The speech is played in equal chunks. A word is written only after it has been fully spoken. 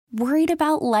Worried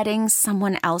about letting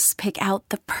someone else pick out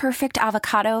the perfect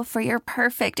avocado for your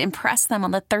perfect impress them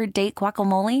on the third date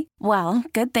guacamole? Well,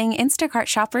 good thing Instacart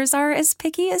shoppers are as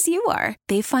picky as you are.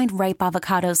 They find ripe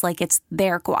avocados like it's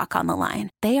their guac on the line.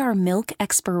 They are milk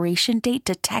expiration date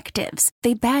detectives.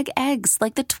 They bag eggs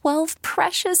like the 12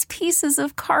 precious pieces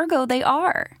of cargo they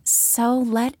are. So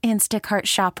let Instacart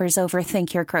shoppers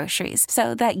overthink your groceries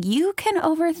so that you can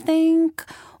overthink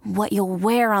what you'll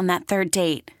wear on that third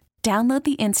date. Download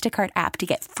the Instacart app to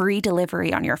get free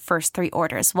delivery on your first 3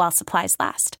 orders while supplies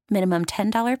last. Minimum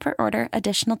 $10 per order.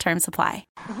 Additional terms apply.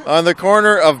 On the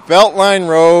corner of Beltline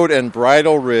Road and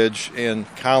Bridle Ridge in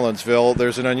Collinsville,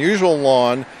 there's an unusual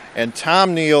lawn, and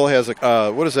Tom Neal has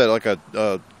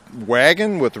a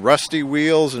wagon with rusty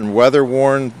wheels and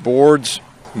weather-worn boards.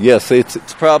 Yes,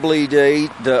 it's probably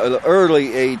the early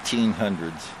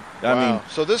 1800s. Wow. I mean,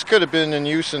 so this could have been in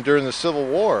use during the Civil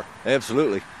War.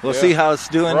 Absolutely. We'll see how it's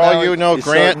doing. For all now. you know,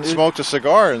 Grant smoked a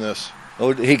cigar in this.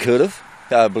 Oh, he could have.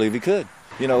 I believe he could.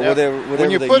 You know, whatever when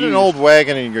you put an old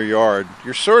wagon in your yard,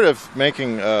 you're sort of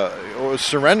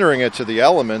surrendering it to the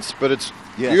elements, but it's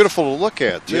beautiful to look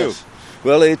at too. Yes.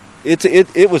 Well,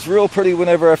 it was real pretty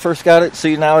whenever I first got it.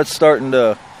 See, now it's starting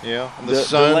to. Yeah, and the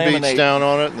sun beats down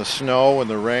on it, and the snow and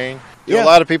the rain. A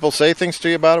lot of people say things to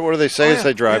you about it. What do they say as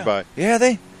they drive by? Yeah,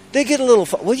 they get a little.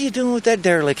 What are you doing with that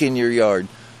derelict in your yard?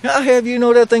 How have you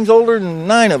know that thing's older than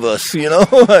 9 of us? You know,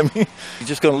 I mean, you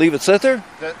just going to leave it sit there?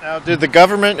 Now, did the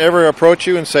government ever approach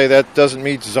you and say that doesn't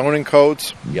meet zoning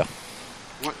codes? Yeah.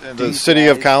 The city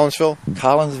of Collinsville?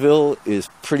 Collinsville is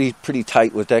pretty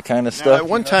tight with that kind of stuff. At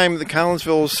one time, the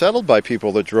Collinsville was settled by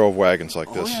people that drove wagons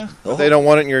like this. Yeah. They don't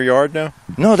want it in your yard now?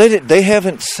 No, they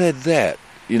haven't said that.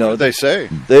 You know, what did they say?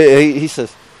 He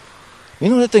says, you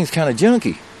know, that thing's kind of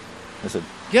junky. I said,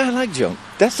 yeah, I like junk.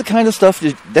 That's the kind of stuff.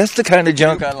 That's the kind of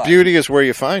junk I like. Beauty is where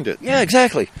you find it. Yeah,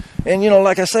 exactly. And, you know,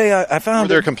 like I say, I found...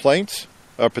 Were there complaints?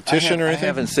 A petition or anything? I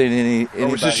haven't seen any... Or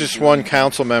was this just one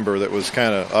council member that was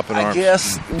kind of up in arms? I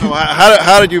guess. So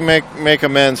how did you make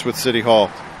amends with City Hall?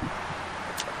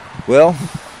 Well,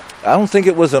 I don't think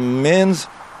it was amends,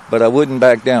 but I wouldn't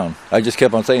back down. I just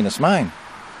kept on saying, it's mine.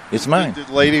 It's mine. Did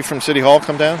the lady from City Hall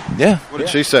come down? Yeah. What did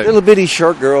she say? Little bitty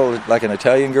short girl, like an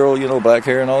Italian girl, you know, black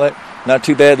hair and all that. Not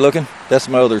too bad looking. That's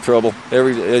my other trouble.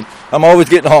 I'm always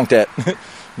getting honked at.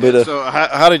 But so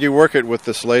how did you work it with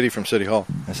this lady from City Hall?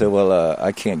 I said, well,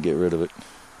 I can't get rid of it.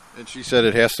 And she said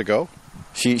it has to go?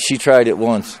 She tried it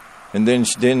once, and then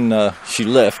she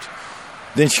left.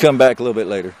 Then she come back a little bit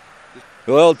later.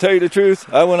 Well, I'll tell you the truth.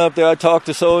 I went up there, I talked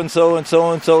to so-and-so, and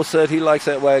so-and-so said he likes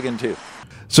that wagon too.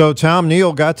 So Tom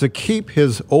Neal got to keep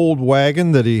his old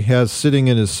wagon that he has sitting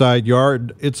in his side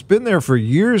yard. It's been there for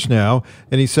years now,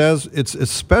 and he says it's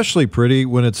especially pretty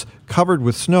when it's covered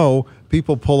with snow.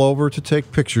 People pull over to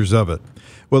take pictures of it.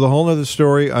 With a whole nother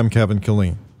story, I'm Kevin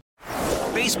Killeen.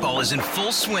 Baseball is in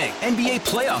full swing. NBA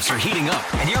playoffs are heating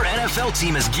up, and your NFL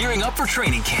team is gearing up for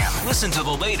training camp. Listen to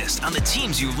the latest on the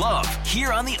teams you love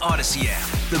here on the Odyssey app.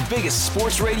 The biggest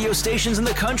sports radio stations in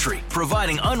the country,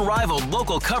 providing unrivaled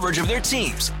local coverage of their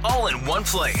teams, all in one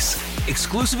place.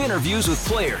 Exclusive interviews with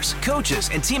players, coaches,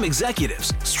 and team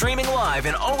executives, streaming live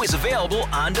and always available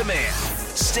on demand.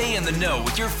 Stay in the know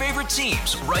with your favorite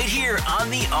teams right here on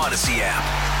the Odyssey app.